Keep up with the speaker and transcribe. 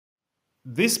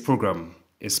This program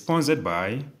is sponsored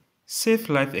by Safe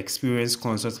Life Experience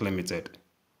Consult Limited.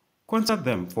 Contact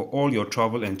them for all your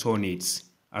travel and tour needs,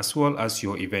 as well as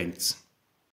your events.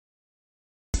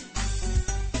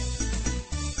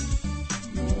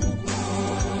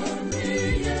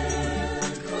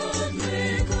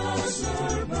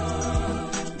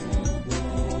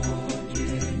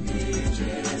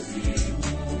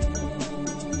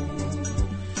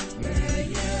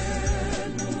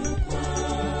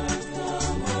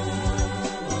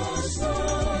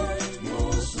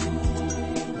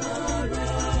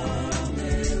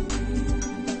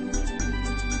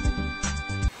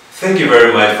 Thank you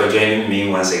very much for joining me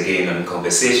once again on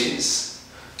Conversations.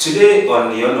 Today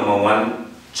on your #1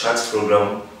 chat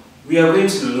program, we are going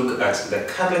to look at the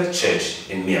Catholic Church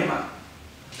in Myanmar.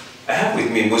 I have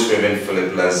with me Most Reverend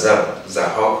Philip Lasap,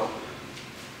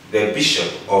 the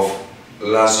Bishop of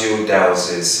Lasap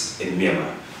Diocese in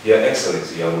Myanmar. Your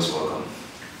Excellency, you are most welcome.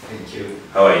 Thank you.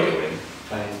 How are you doing?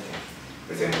 Fine.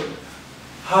 Very good.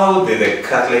 How did the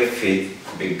Catholic faith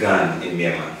began in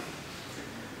Myanmar?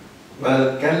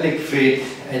 Well, Catholic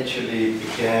faith actually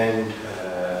began,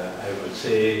 I would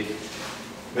say,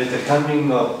 with the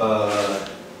coming of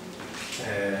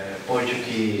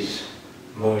Portuguese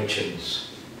merchants.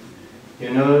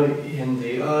 You know, in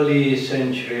the early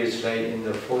centuries, like in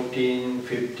the 14,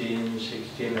 15,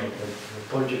 16, the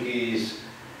Portuguese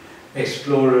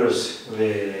explorers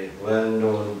were well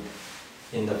known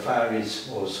in the Far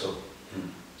East also.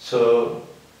 So,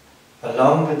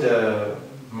 along with the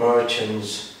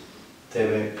merchants, there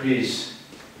were priests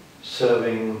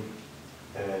serving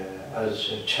as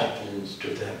chaplains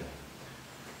to them.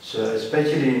 So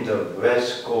especially in the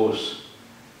west coast,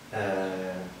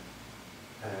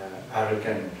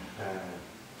 Arakan,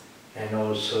 and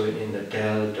also in the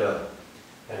delta,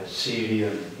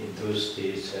 Syria, in those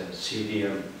days,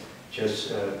 Syria,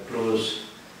 just close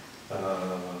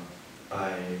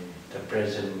by the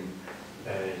present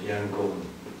Yangon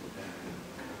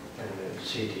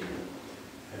city.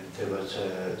 There was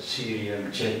a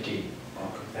Syrian jetty,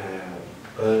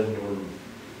 well known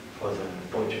for the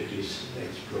Portuguese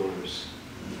explorers.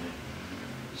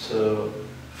 So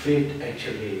faith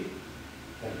actually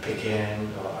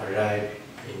began or arrived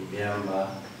in Myanmar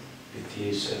with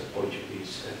these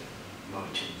Portuguese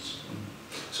merchants.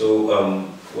 So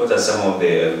what are some of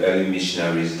the early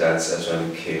missionaries that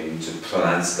actually came to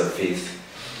plant the faith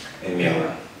in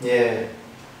Myanmar? Yeah.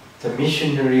 The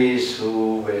missionaries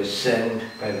who were sent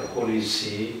by the Holy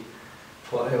See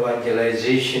for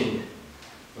evangelization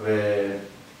were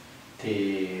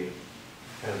the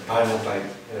Barnabite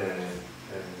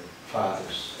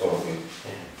fathers. Oh, okay.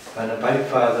 Barnabite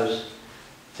fathers,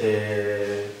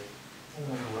 they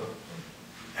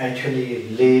actually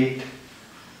laid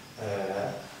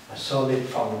a solid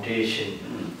foundation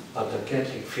of the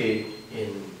Catholic faith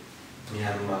in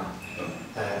Myanmar,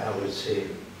 I would say.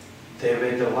 They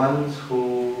were the ones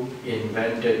who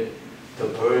invented the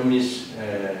Burmese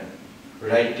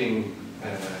writing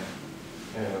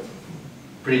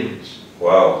prints.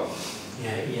 Wow.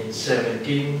 Yeah, in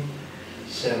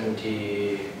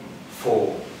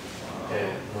 1774,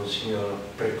 Monsignor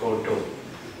Precoto,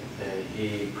 he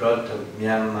brought the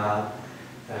Myanmar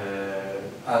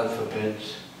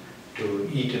alphabets to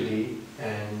Italy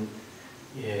and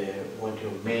what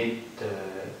you made the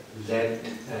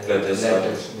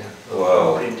letters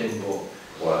wow. printed book.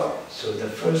 Wow. So the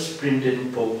first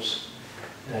printed books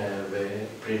were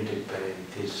printed by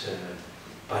these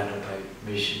Barnabite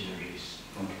missionaries.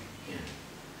 Okay. Yeah.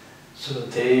 So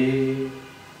they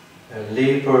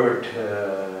labored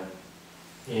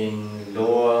in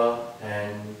lower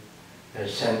and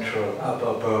central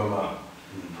Upper Burma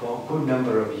for a good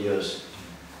number of years.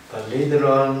 But later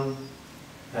on,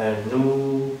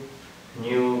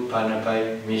 new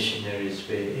Barnabite missionaries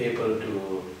were able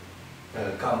to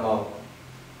come up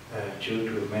due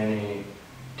to many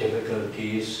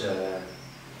difficulties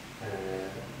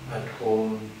at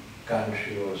home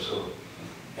country also.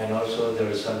 And also there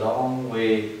is a long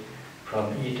way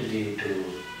from Italy to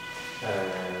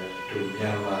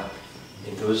Myanmar.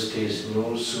 In those days,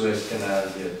 no Suez Canal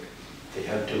yet. They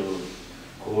had to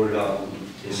go down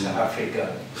to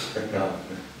Africa.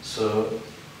 So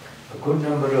a good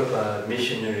number of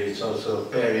missionaries also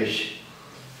perished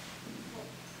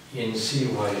in sea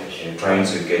voyage. Trying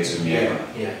to get to Myanmar.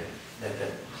 Yeah, like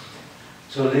that.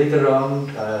 So later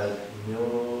on,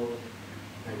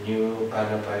 new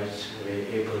Barnabites were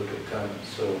able to come.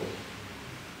 So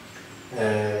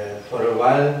for a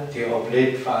while, the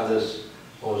Oblate Fathers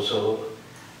also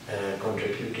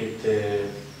contributed the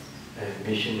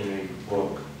missionary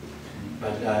work.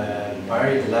 But by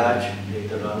and large,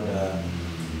 later on,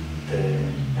 the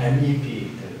MEP,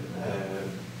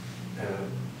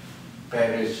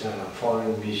 Paris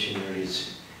foreign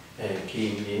missionaries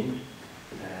came in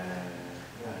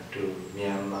to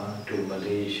Myanmar, to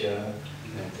Malaysia,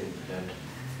 and things like that.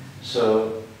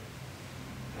 So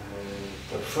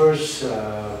the first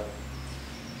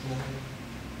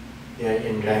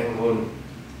in Rangoon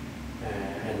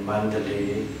and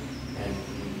Mandalay and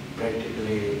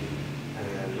practically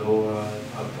lower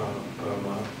upper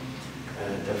Burma,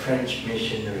 the French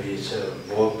missionaries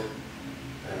worked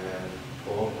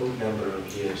for a good number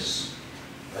of years.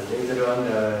 But later on,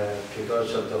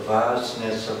 because of the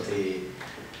vastness of the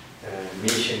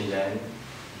mission land,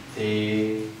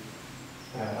 they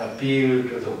appealed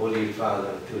to the Holy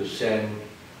Father to send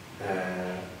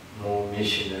more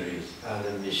missionaries,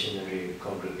 other missionary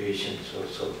congregations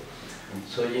also.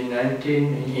 So in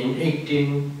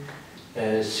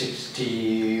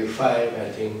 1865,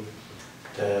 I think,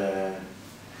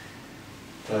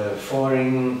 the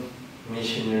Foreign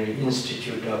Missionary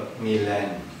Institute of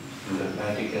Milan, the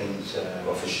Vatican's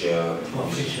official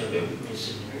missionary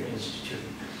institute,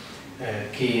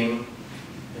 came.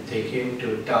 They came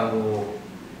to Tango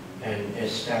and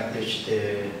established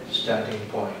the starting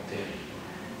point there,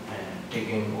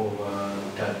 taking over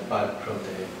that part from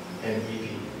the MEP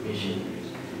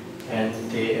missionaries. And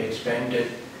they expanded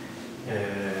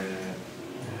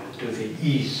to the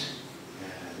east,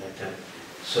 like that.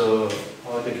 So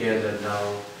altogether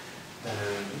now,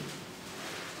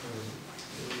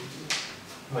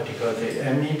 what you call the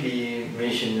MEP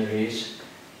missionaries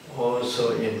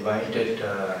also invited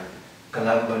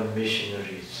Columban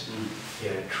missionaries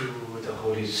through the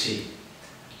Holy See.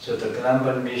 So the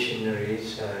Columban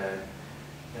missionaries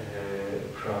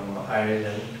from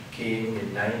Ireland came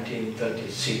in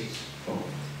 1936.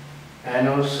 And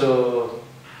also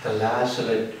the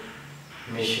Lasap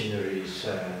missionaries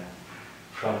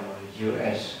from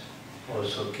US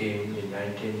also came in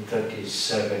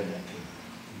 1937, I think.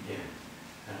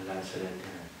 Lasap.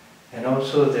 And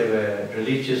also there were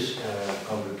religious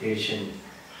congregation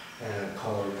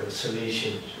called the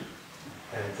Salesians.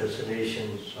 The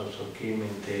Salesians also came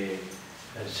in, they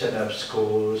set up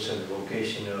schools and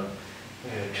vocational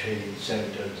training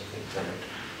centers like that.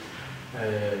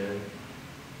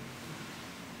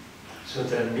 So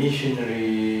the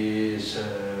missionaries'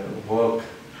 work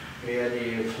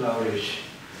really flourished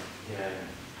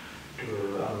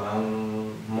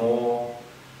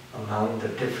among the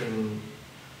different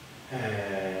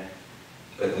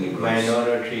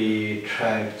minority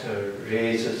tribes,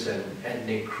 races and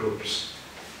ethnic groups.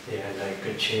 They are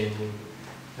like Chin,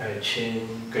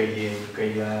 Kayin,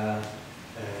 Kaya,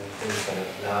 things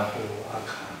like Lapu,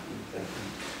 Akha.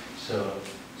 So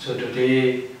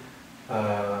today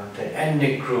the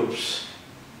ethnic groups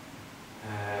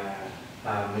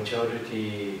are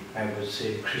majority, I would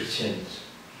say, Christians.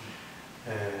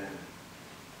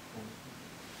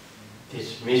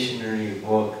 This missionary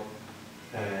work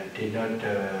did not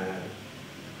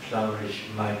flourish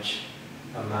much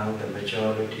among the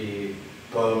majority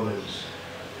Burmans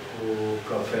who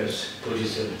profess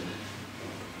Buddhism.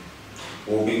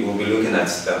 We'll be looking at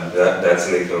that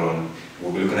later on.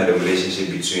 We'll be looking at the relationship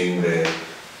between the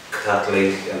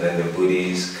Catholic and then the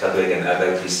Buddhist, Catholic and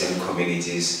other Christian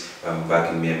communities back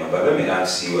in Myanmar. But let me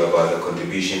ask you about the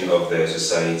contribution of the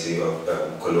Society of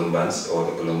Columbans or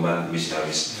the Columban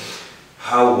missionaries.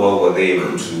 How well were they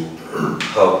able to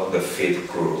help the faith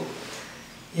grow?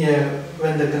 Yeah,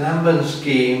 when the Columbans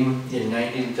came in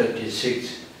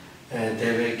 1936,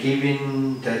 they were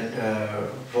given that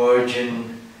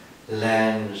virgin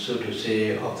land, so to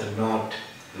say, of the north,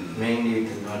 mainly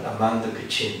the north, among the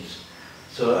Kachins.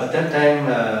 So at that time,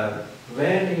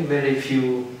 very, very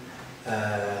few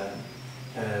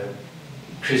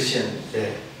Christians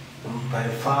there. By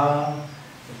far,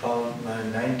 about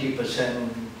 90%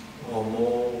 or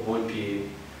more would be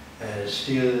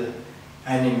still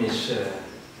animist,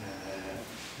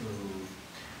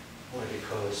 what do you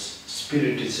call it,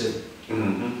 spiritism.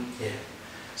 Yeah.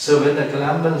 So when the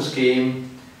Columbans came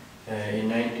in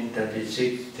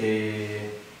 1936, they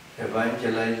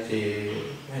evangelized, they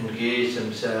engaged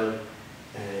themselves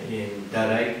in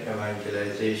direct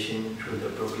evangelization through the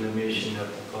proclamation of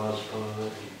the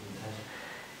gospel.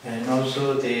 And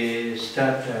also they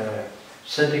start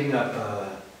setting up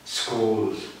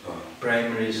schools,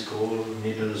 primary school,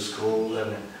 middle school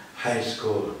and high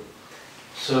school.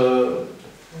 So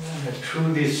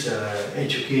through this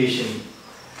education,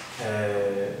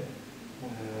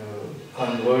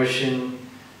 conversion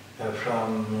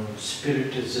from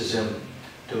spiritism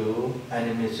to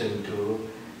animism to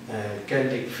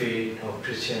Catholic faith or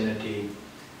Christianity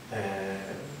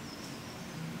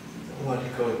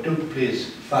took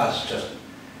place faster.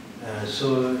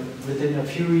 So within a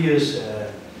few years,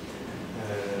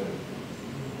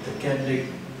 the Catholic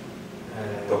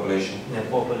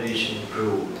population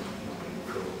grew.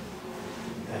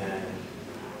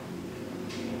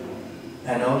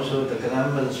 And also the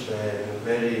Colombians were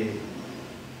very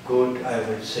good, I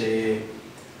would say,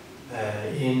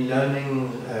 in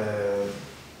learning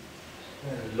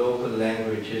local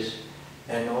languages,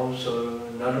 and also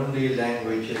not only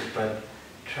languages but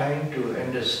trying to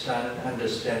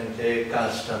understand their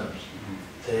customs,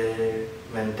 their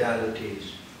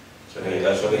mentalities. So they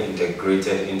actually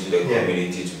integrated into the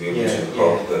community to be able to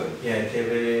help them. Yeah, they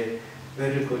were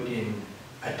very good in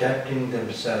adapting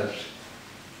themselves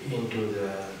into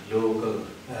the local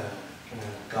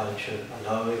culture,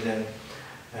 allowing them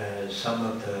some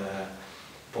of the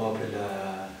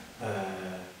popular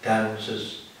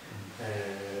dances,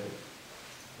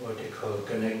 what they call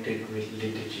connected with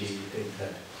liturgy, things like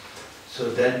that.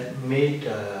 So that made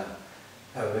a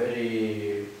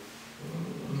very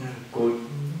good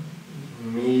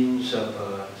means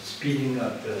of speeding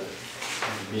up the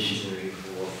missionary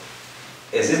work.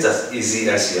 Is it as easy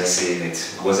as you are saying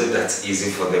it? Was it that easy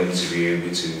for them to be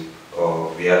able to,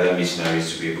 or the other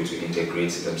missionaries to be able to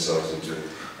integrate themselves into it?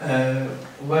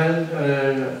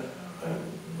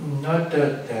 Not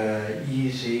that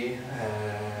easy.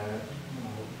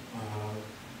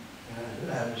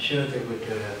 I'm sure they would.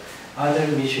 Other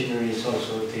missionaries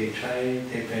also, they try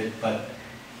their best, but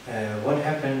what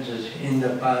happens is in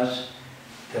the past,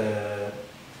 the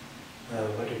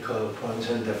for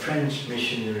instance, the French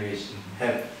missionaries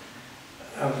have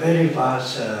a very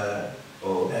vast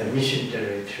mission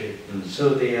territory.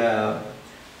 So they are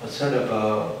sort of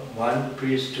one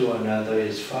priest to another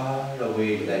is far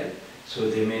away, so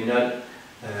they may not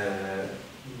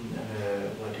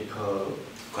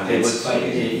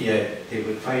they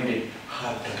would find it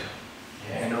harder.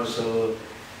 And also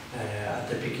at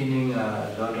the beginning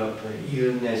a lot of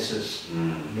illnesses,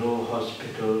 no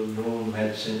hospital, no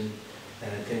medicine,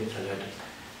 things like that.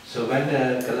 So when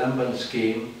the Colombians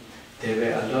came, they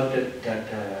were allotted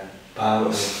that power,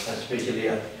 especially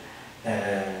at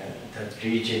that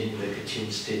region, the Kachin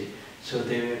state. So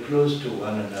they were close to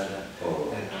one another.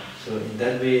 So in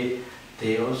that way,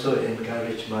 they also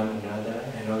encourage one another,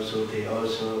 and also they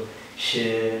also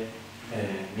share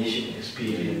mission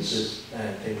experiences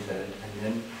and things like that. And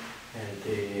then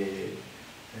they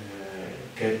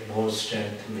get more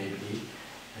strength maybe.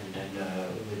 And then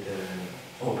with the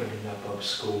opening up of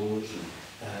schools,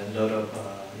 a lot of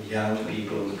young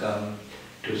people come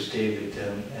to stay with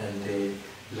them, and they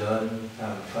learn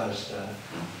faster.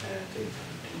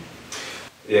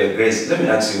 Yeah, Grace, let me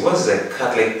ask you, what's the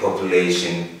Catholic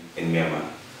population in Myanmar?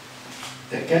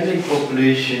 The Catholic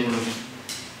population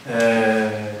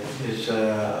is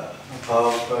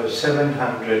about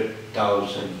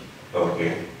 700,000.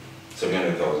 Okay,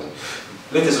 700,000.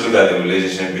 Let us look at the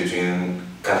relationship between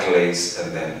Catholics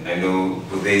and then, I know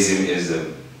Buddhism is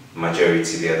the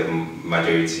majority, they are the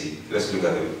majority. Let's look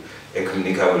at the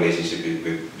ecumenical relationship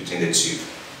between the two.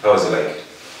 How is it like?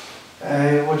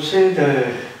 I would say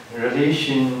the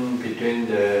relation between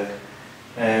the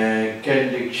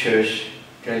Catholic Church,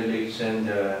 Catholics and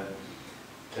the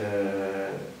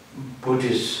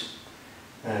Buddhist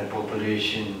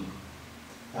population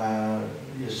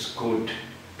is good.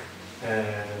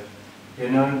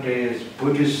 There's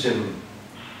Buddhism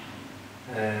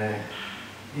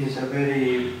is a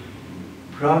very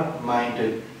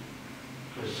broad-minded,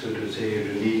 so to say,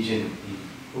 religion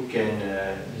who can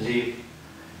live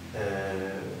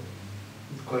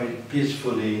quite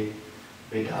peacefully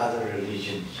with other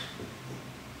religions.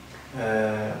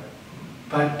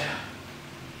 But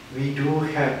we do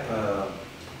have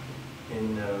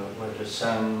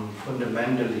some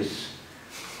fundamentalists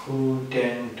who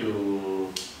tend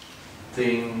to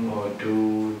think or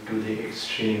do to the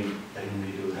extreme, and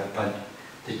we do have. But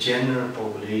the general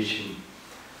population,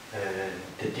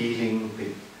 the dealing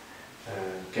with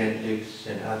Catholics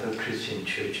and other Christian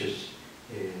churches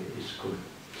is good.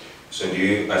 So do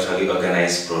you actually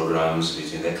organize programs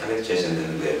between the Catholic Church and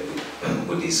then the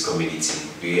Buddhist community?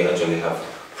 Do you actually have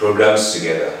programs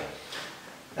together?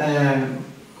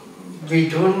 We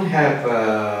don't have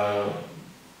a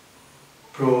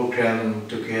program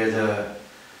together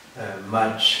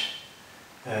much,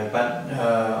 but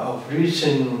of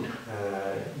recent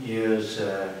years,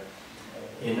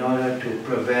 in order to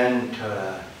prevent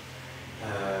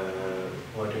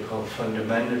what they call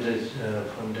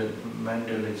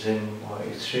fundamentalism or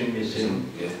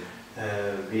extremism,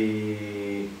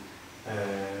 we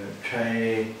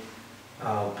try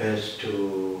our best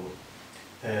to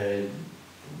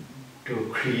to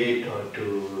create or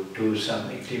to do some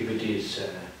activities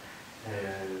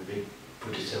with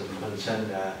Buddhism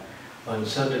concerned. On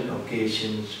certain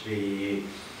occasions, we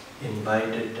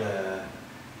invite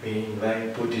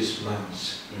Buddhist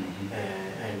monks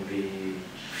and we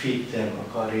feed them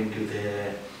according to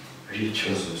their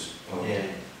rituals. Oh. Yeah,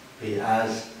 we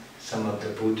ask some of the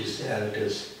Buddhist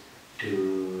elders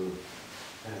to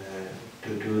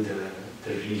do the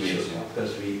ritual,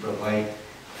 because we provide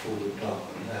food or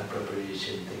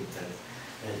preparation, things like that.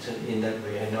 And so in that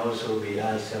way, and also we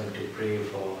ask them to pray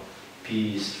for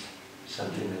peace,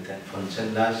 something like that. For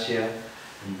instance, last year,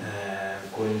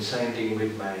 coinciding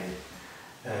with my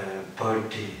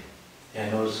birthday,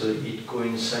 and also it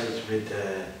coincides with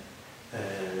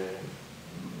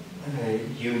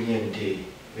Union Day,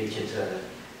 which is a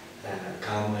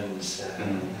government's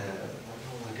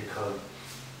what they call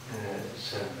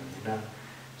ceremony.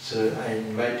 So I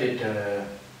invited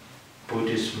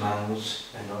Buddhist monks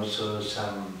and also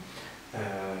some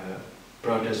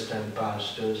Protestant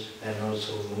pastors and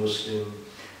also Muslim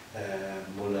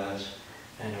mullahs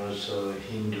and also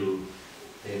Hindu.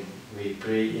 Then we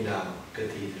pray in our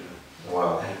cathedral.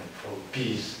 Wow. For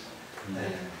peace,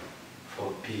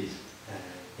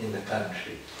 in the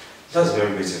country. That's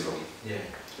very beautiful. Yeah,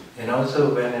 and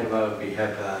also whenever we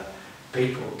have a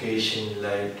big occasion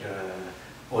like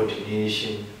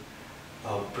ordination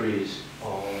of priest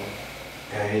or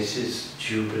diocese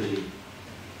jubilee,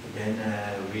 then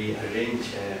we arrange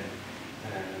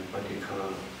what you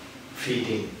call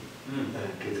feeding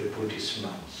to the Buddhist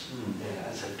monks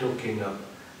as a token of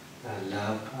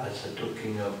love, as a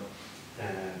token of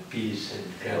peace and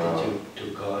gratitude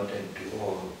to God and to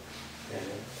all.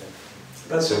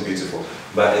 That's so beautiful.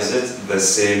 But is it the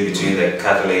same between the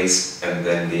Catholics and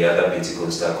then the other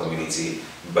Pentecostal community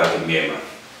back in Myanmar?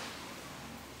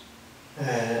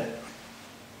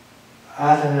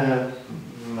 Other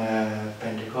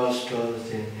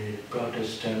Pentecostals and the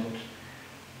Protestants,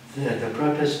 the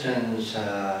Protestants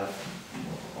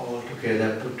all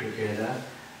together, put together,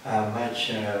 are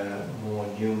much more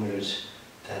numerous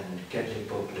than Catholic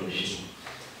population.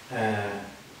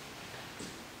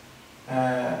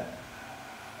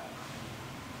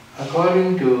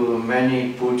 According to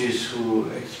many Buddhists who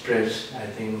express, I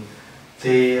think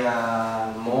they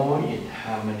are more in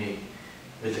harmony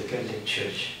with the Catholic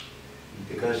Church,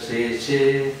 because they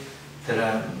say there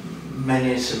are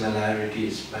many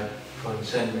similarities, but for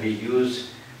instance we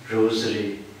use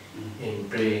rosary in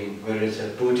praying, whereas the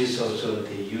Buddhists also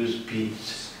they use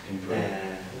beads,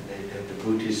 the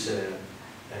Buddhist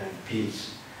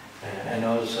beads, and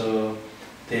also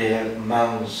they have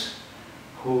monks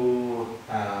who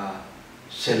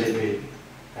celebrate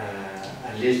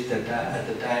at least at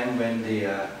the time when they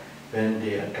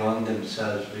adorn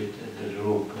themselves with the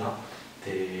robe. No?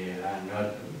 They are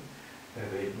not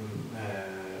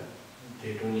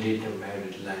they don't lead a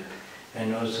married life,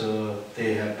 and also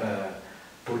they have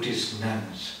Buddhist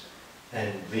nuns,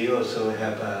 and we also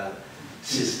have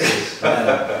sisters.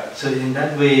 So in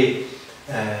that way,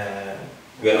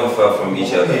 we are not far from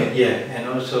each other. Yeah, and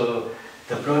also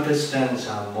the Protestants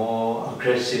are more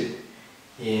aggressive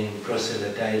in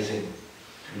proselytizing,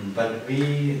 but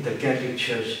we, the Catholic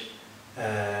Church,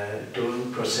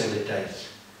 don't proselytize.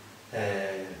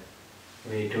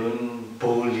 We don't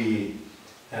boldly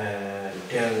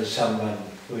tell someone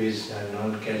who is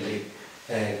non-Catholic,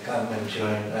 come and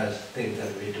join us, things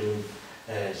that we don't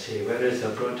say. Whereas the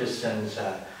Protestants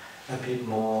are a bit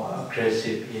more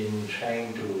aggressive in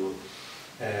trying to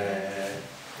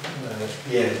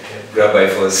grab by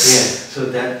force. Yeah, so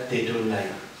that they don't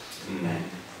like.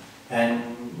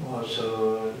 And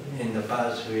also in the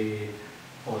past we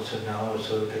now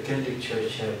the Catholic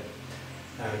Church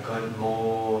have got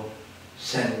more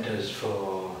centers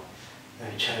for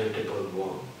charitable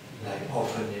work, like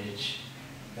orphanage,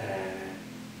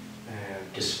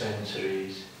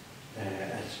 dispensaries,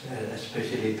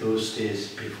 especially those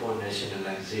days before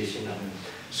nationalization of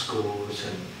schools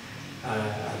and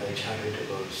other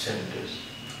charitable centers,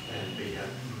 and we have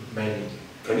many.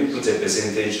 Can you put a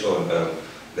percentage on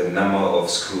the number of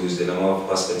schools, the number of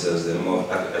hospitals, the number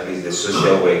of at least the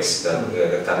social works that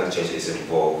the Catholic Church is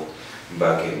involved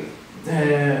back in?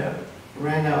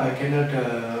 Right now I cannot.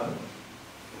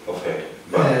 Okay,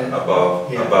 but about.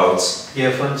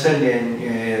 Yeah, for instance,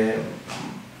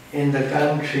 in the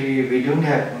country we don't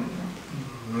have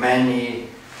many,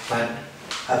 but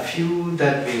a few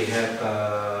that we have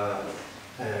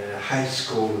high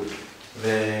school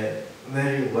where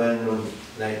very well known,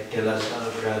 like the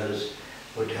Lasap brothers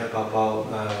would have about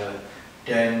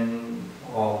 10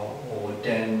 or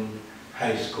 10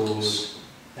 high schools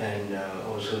and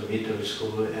also middle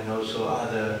school, and also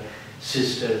other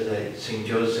sisters like St.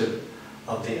 Joseph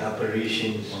of the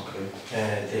apparitions. Okay.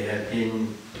 They have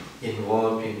been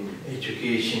involved in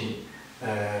education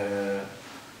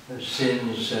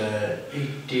since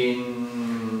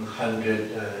 1800.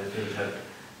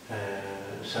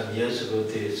 Some years ago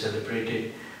they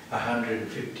celebrated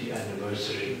 150th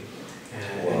anniversary.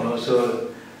 Wow. And also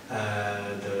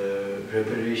the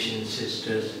Reparation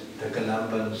Sisters, the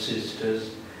Kalamban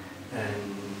Sisters,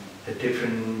 and the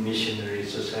different missionary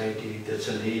society, the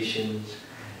Salesians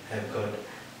have got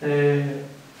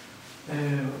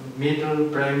middle,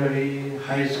 primary,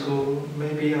 high school,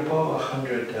 maybe about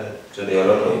 100. So there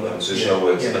are a lot of social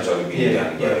works actually being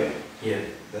done by... Yeah.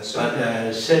 That's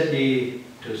But sadly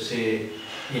to say,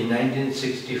 in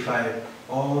 1965,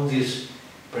 all these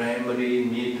primary,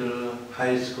 middle,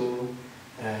 high school,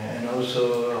 and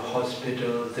also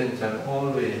hospital things are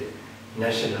always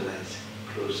nationalized,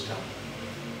 closed down.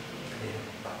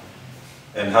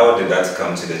 And how did that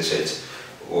come to the church?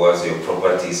 Was your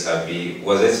properties,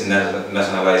 was it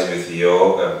nationalized with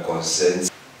your consent?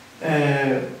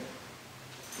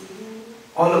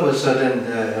 All of a sudden,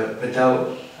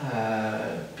 without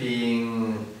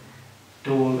being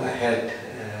told ahead,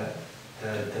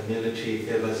 the military,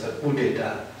 there was a coup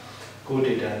d'etat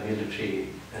military,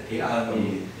 the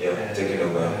army. Taking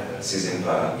over, seizing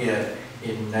power. Yeah,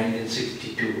 in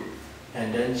 1962.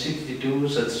 And then 62,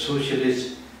 so the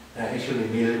socialists, actually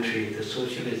military, the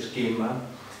socialists came up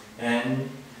and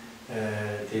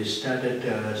they started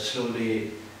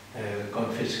slowly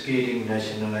confiscating,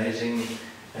 nationalizing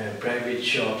private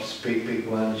shops, big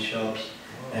one shops.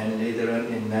 And later on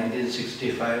in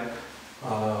 1965,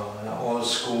 all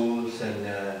schools.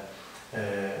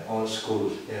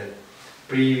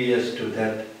 Previous to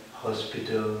that,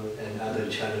 hospital and other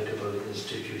charitable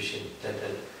institutions.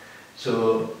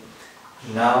 So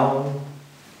now,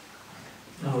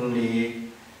 only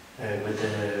with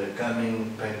the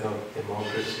coming back of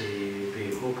democracy, we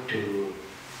hope to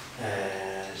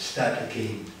start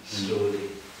again slowly.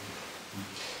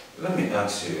 Let me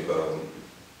ask you,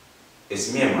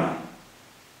 is Myanmar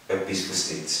a peaceful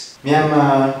state?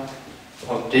 Myanmar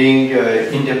obtained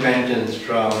independence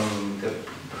from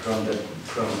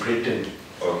Britain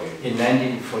in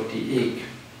 1948.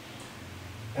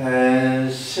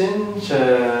 Since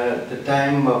the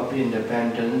time of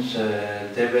independence,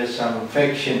 there were some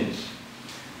factions,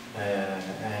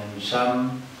 and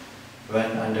some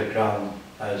went underground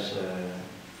as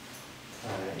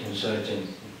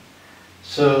insurgents.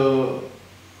 So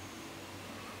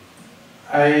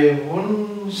I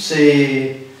wouldn't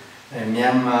say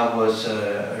Myanmar was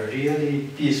a really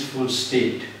peaceful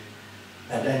state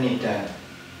at any time,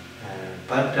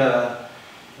 but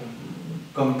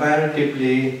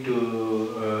comparatively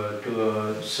to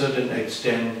a certain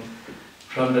extent,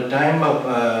 from the time of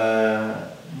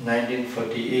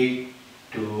 1948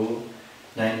 to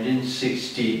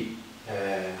 1960,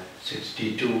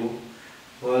 62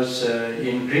 was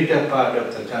in greater part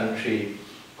of the country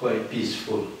quite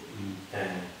peaceful.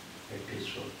 Quite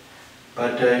peaceful.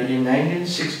 But in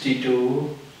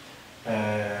 1962,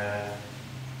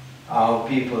 our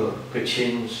people,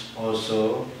 Kachins,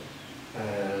 also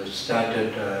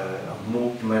started a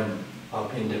movement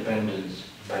of independence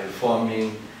by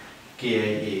forming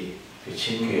KIA,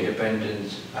 Kachin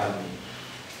Independence Army.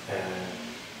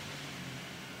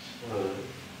 So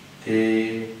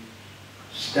they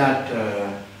start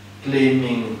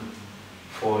claiming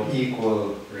for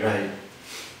equal right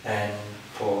and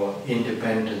for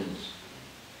independence.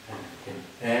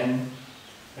 And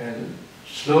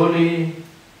slowly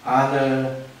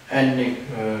other ethnic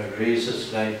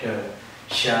races like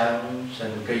Shams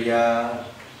and Kayas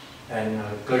and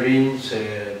Karins,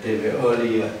 they were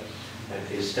earlier.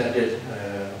 They started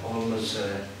almost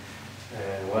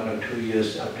 1 or 2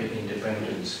 years after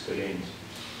independence, Karins.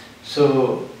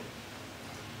 So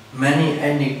many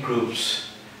ethnic groups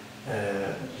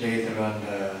later on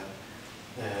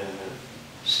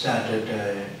started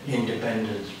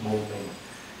independence movement,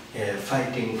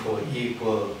 fighting for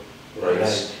equal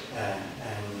rights,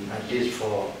 and at least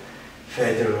for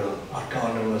federal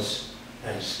autonomous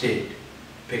state.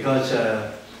 Because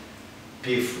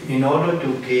in order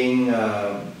to gain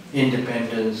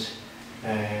independence,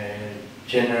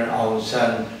 General Aung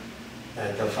San,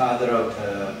 the father of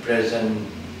the present,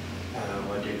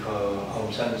 what they call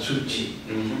Aung San Suu Kyi,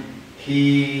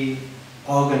 he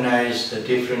organized the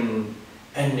different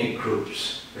ethnic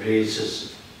groups,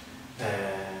 races,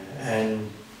 and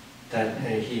that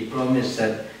he promised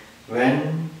that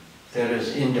when there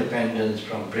is independence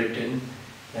from Britain,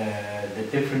 the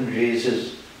different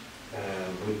races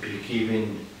would be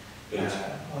given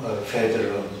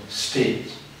federal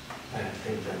states.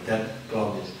 things like that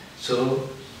promise. So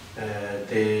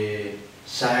they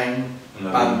signed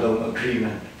Panglong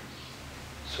Agreement.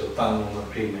 So Panglong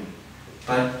Agreement.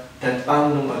 But that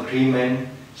Panglong Agreement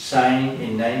signed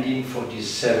in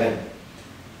 1947,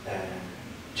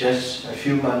 just a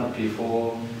few months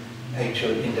before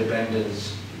actual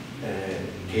independence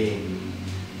came.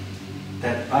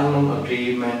 That Panglong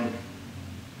Agreement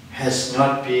has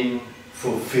not been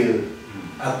fulfilled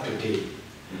up to date.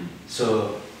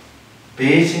 So,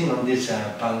 basing on this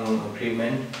Panglong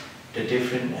Agreement, the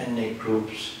different ethnic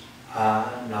groups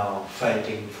are now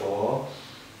fighting for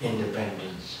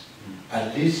independence.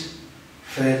 At least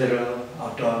federal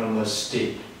autonomous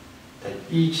state, that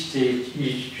each state,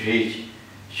 each region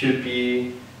should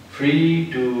be free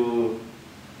to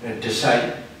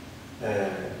decide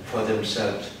for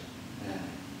themselves.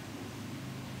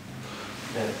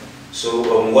 So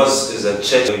is the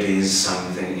church doing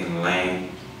something in line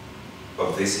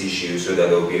of this issue so that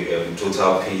there will be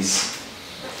total peace?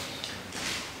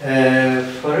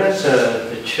 For us,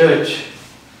 the church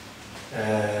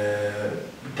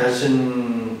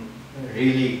doesn't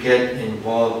really get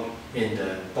involved in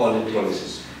the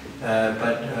politics.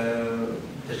 But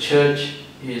the church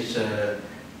is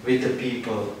with the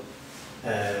people.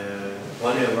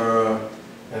 Whatever,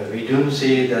 we don't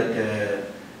say that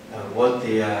what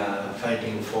they are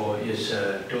fighting for is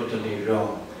totally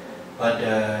wrong. But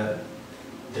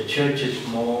the church is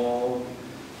more,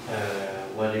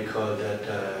 what they call that,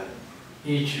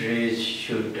 each race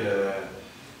should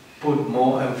put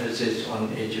more emphasis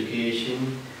on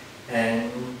education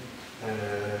and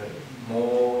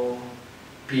more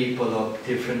people of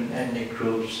different ethnic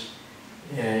groups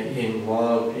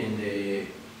involved in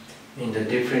the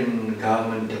different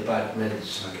government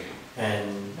departments. Okay.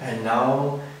 And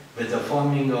now with the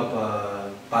forming of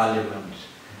a parliament,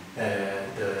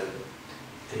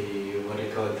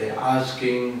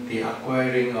 the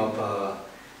acquiring of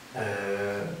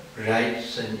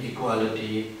rights and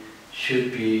equality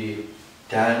should be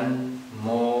done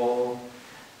more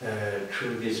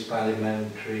through this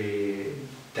parliamentary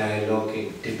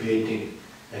dialoguing, debating,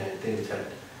 things like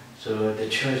that. So the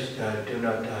church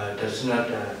does not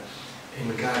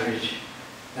encourage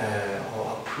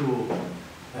or approve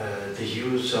the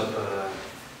use of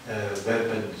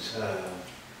weapons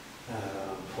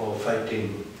for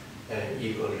fighting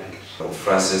equal rights. So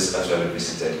Francis actually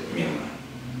visited Myanmar.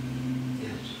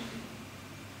 Yes.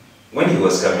 When he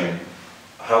was coming,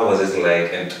 how was it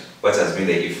like and what has been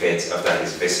the effect after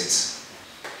his visits?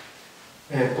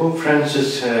 Pope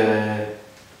Francis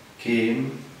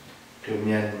came to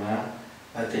Myanmar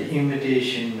at the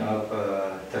invitation of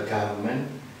the government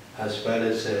as well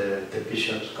as the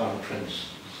Bishops' Conference.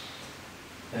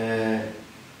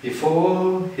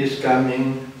 Before his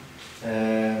coming,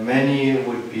 many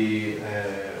would be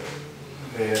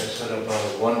were sort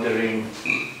of wondering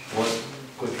what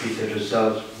could be the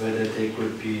results, whether they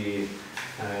could be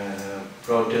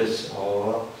protests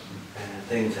or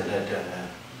things like that.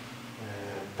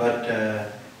 But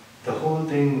the whole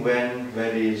thing went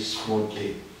very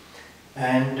smoothly.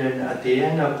 And then at the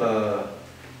end of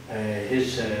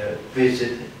his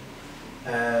visit,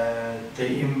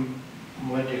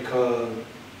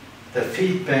 the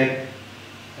feedback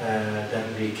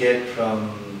that we get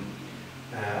from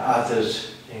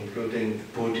others, including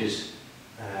Buddhists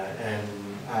and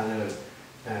other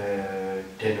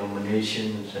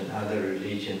denominations and other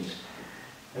religions,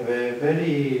 were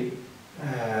very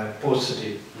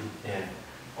positive. Yeah.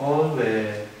 All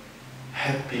were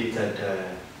happy that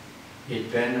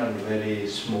it went on very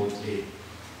smoothly.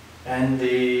 And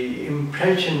the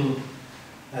impression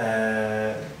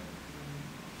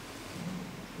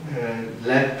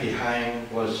left behind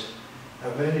was a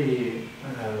very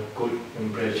good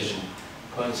impression.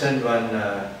 For instance, one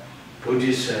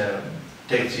Buddhist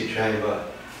taxi driver,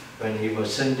 when he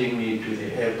was sending me to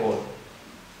the airport,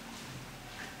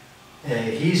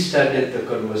 he started the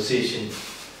conversation,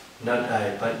 not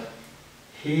I, but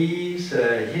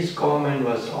his comment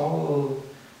was all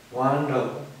one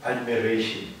of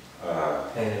admiration.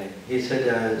 He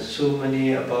said so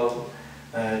many, about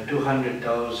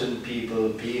 200,000 people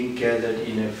being gathered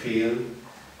in a field,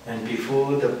 and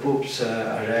before the Pope's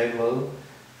arrival,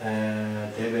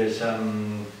 there was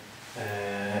some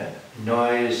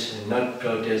noise, not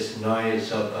protest,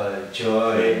 noise of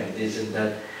joy and this and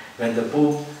that. When the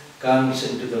Pope comes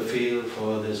into the field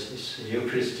for this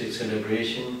Eucharistic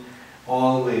celebration,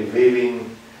 all were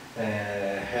waving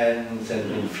hands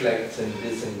and flags and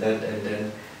this and that, and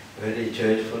then very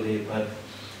joyfully. But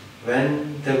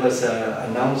when there was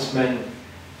an announcement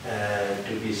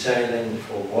to be silent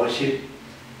for worship,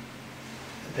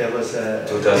 there was a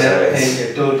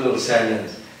total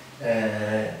silence.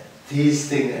 These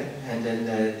things, and then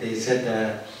they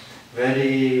said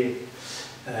very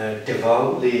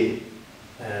devoutly,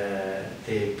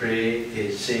 they pray,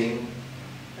 they sing,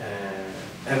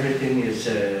 everything is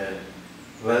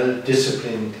well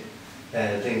disciplined,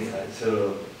 things like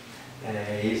so.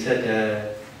 He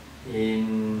said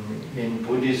in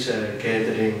Buddhist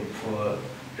gathering for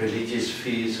religious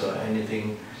feast or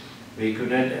anything, we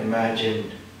could not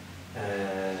imagine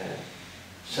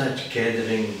such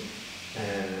gathering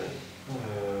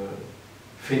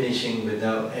finishing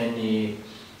without any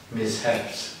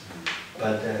mishaps.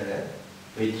 But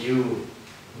with you,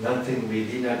 nothing, we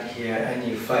did not hear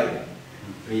any fight,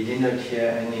 we did not hear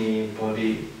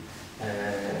anybody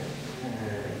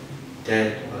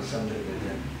dead or something like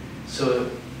that. So,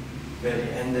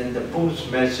 and then the Pope's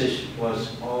message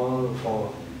was all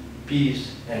for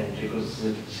peace and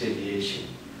reconciliation.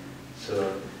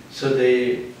 So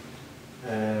the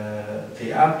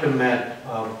aftermath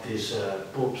of this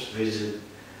Pope's visit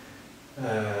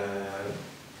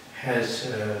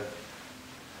has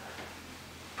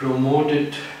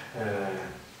promoted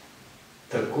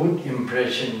the good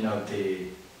impression of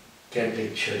the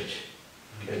Catholic Church,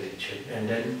 and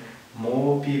then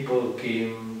more people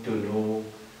came to know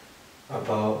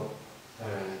about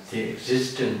the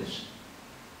existence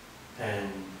and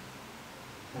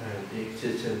the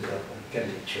existence of the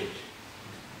Catholic Church.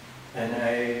 And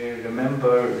I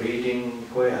remember reading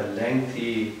quite a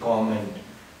lengthy comment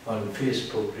on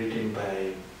Facebook written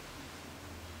by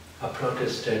a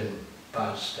Protestant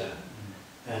pastor,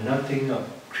 and nothing of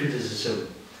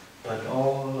criticism, but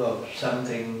all of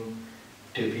something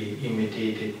to be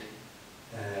imitated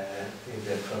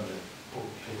from the book.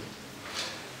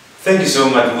 Thank you so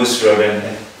much, Most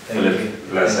Reverend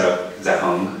Lasap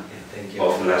Hawng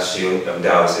of Lasap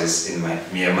Diocese in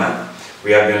Myanmar.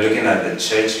 We have been looking at the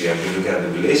church, we have been looking at the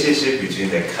relationship between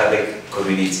the Catholic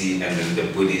community and the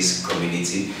Buddhist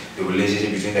community, the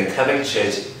relationship between the Catholic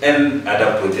Church and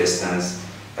other Protestants,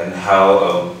 and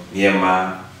how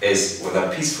Myanmar is,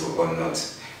 whether peaceful or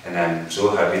not. And I'm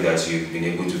so happy that you've been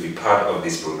able to be part of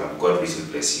this program. God richly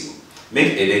bless you.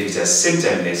 Make a date with us same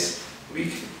time next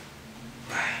week.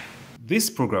 Bye.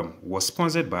 This program was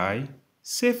sponsored by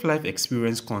Safe Life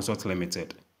Experience Consult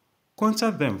Limited.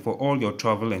 Contact them for all your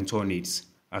travel and tour needs,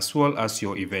 as well as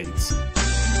your events.